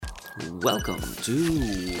Welcome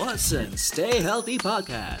to Watson Stay Healthy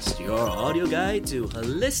Podcast, your audio guide to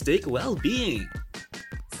holistic well-being.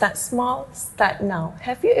 Start small, start now.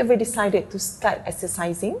 Have you ever decided to start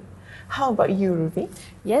exercising? How about you, Ruby?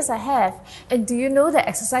 Yes, I have. And do you know that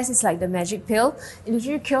exercise is like the magic pill? It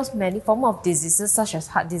literally cures many forms of diseases such as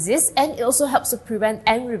heart disease, and it also helps to prevent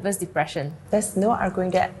and reverse depression. There's no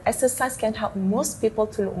arguing that exercise can help most people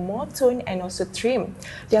to look more toned and also trim.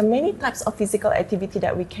 There are many types of physical activity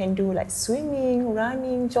that we can do, like swimming,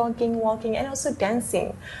 running, jogging, walking, and also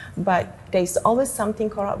dancing. But there is always something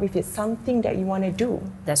corrupt with it, something that you want to do.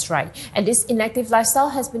 That's right. And this inactive lifestyle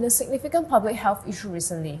has been a significant public health issue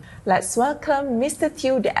recently. Let's welcome Mr.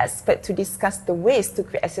 Tew, the expert, to discuss the ways to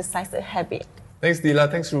create exercise a habit. Thanks, Dila.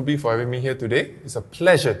 Thanks, Ruby, for having me here today. It's a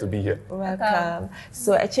pleasure to be here. Welcome.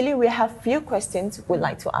 So actually, we have few questions we'd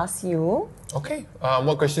like to ask you. Okay.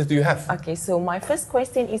 What questions do you have? Okay, so my first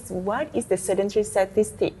question is, what is the sedentary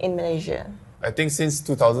statistic in Malaysia? I think since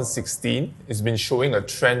 2016, it's been showing a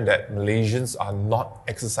trend that Malaysians are not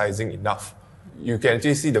exercising enough. You can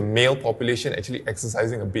actually see the male population actually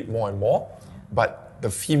exercising a bit more and more, but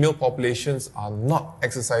the female populations are not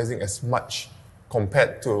exercising as much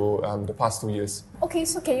compared to the past 2 years. Okay,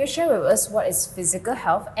 so can you share with us what is physical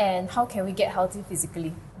health and how can we get healthy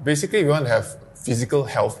physically? Basically, if we want to have physical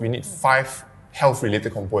health, we need 5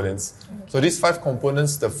 health-related components. So these 5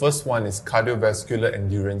 components, the first one is cardiovascular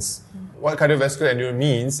endurance. What cardiovascular endurance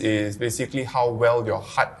means is basically how well your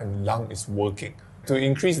heart and lung is working. To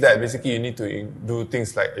increase that, basically you need to do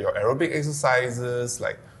things like your aerobic exercises,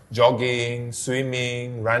 like jogging,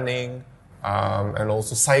 swimming, running, and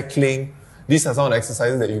also cycling. These are some of the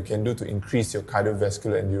exercises that you can do to increase your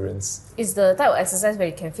cardiovascular endurance. It's the type of exercise where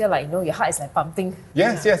you can feel like, your heart is like pumping.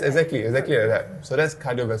 Yes, exactly like that. So that's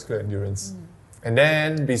cardiovascular endurance. And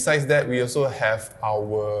then besides that, we also have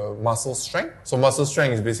our muscle strength. So muscle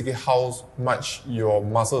strength is basically how much your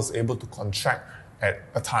muscle is able to contract at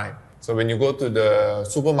a time. So when you go to the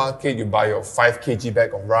supermarket, you buy your 5 kg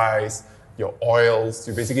bag of rice, your oils,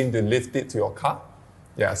 you basically need to lift it to your car.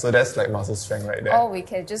 Yeah, so that's like muscle strength right there. Or we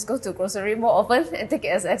can just go to grocery more often and take it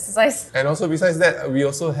as exercise. And also besides that, we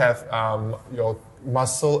also have your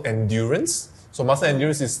muscle endurance. So muscle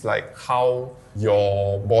endurance is like how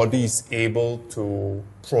your body is able to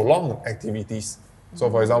prolong activities. So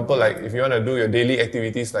for example, like if you want to do your daily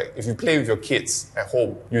activities, like if you play with your kids at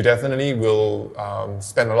home, you definitely will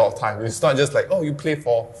spend a lot of time. It's not just like, you play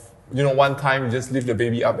for one time, you just lift the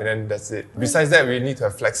baby up and then that's it. Besides that, we need to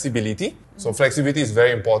have flexibility. So flexibility is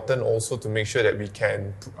very important also to make sure that we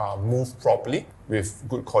can move properly with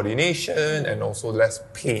good coordination and also less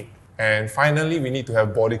pain. And finally, we need to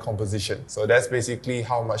have body composition. So that's basically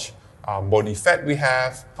how much body fat we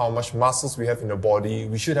have, how much muscles we have in the body.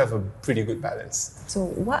 We should have a pretty good balance. So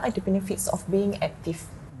what are the benefits of being active?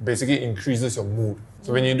 Basically, it increases your mood.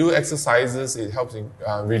 So when you do exercises, it helps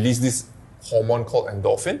release this hormone called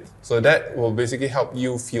endorphin. So that will basically help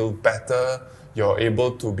you feel better. You're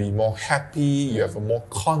able to be more happy. You have a more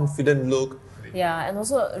confident look. Yeah, and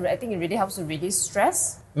also I think it really helps to release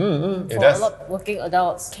stress. For It a does. lot of working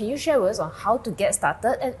adults. Can you share with us on how to get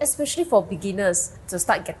started and especially for beginners to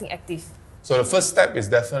start getting active? So the first step is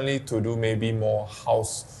definitely to do maybe more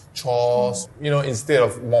house chores. Instead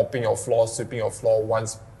of mopping your floor, sweeping your floor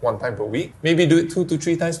one time per week, maybe do it 2 to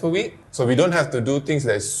 3 times per week. So we don't have to do things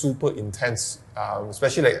that is super intense,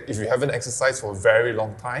 especially like if you haven't exercised for a very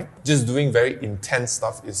long time. Just doing very intense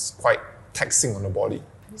stuff is quite taxing on the body.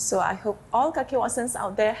 So I hope all Kaki Watsons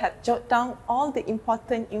out there have jotted down all the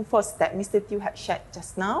important infos that Mr. Tew had shared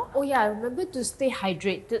just now. Oh yeah, remember to stay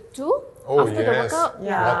hydrated too After the workout.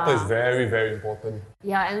 Water is very, very important.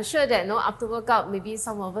 Yeah, and I'm sure that after workout, maybe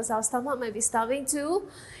some of us, our stomach might be starving too.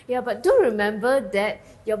 Yeah, but do remember that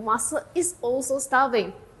your muscle is also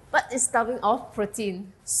starving, but it's starving of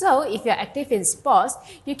protein. So if you're active in sports,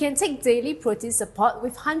 you can take daily protein support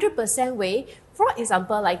with 100% whey. For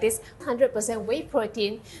example, like this 100% whey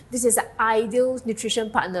protein, this is an ideal nutrition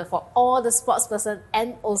partner for all the sports person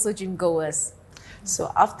and also gym goers.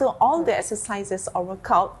 So after all the exercises or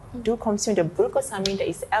workout, do consume the glucosamine that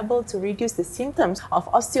is able to reduce the symptoms of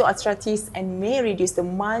osteoarthritis and may reduce the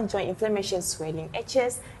mild joint inflammation, swelling,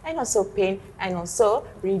 itches, and also pain, and also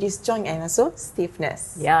reduce joint and also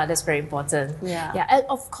stiffness. Yeah, that's very important. Yeah. And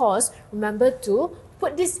of course, remember to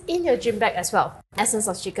put this in your gym bag as well, essence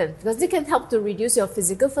of chicken, because they can help to reduce your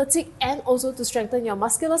physical fatigue and also to strengthen your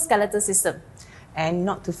musculoskeletal system. And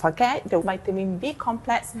not to forget, the vitamin B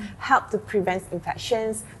complex help to prevent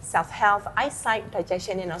infections, self-health, eyesight,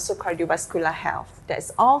 digestion, and also cardiovascular health.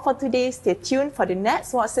 That's all for today. Stay tuned for the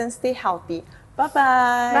next Watson Stay Healthy. Bye-bye.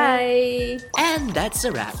 Bye. And that's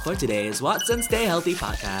a wrap for today's Watson Stay Healthy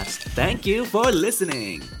podcast. Thank you for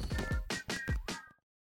listening.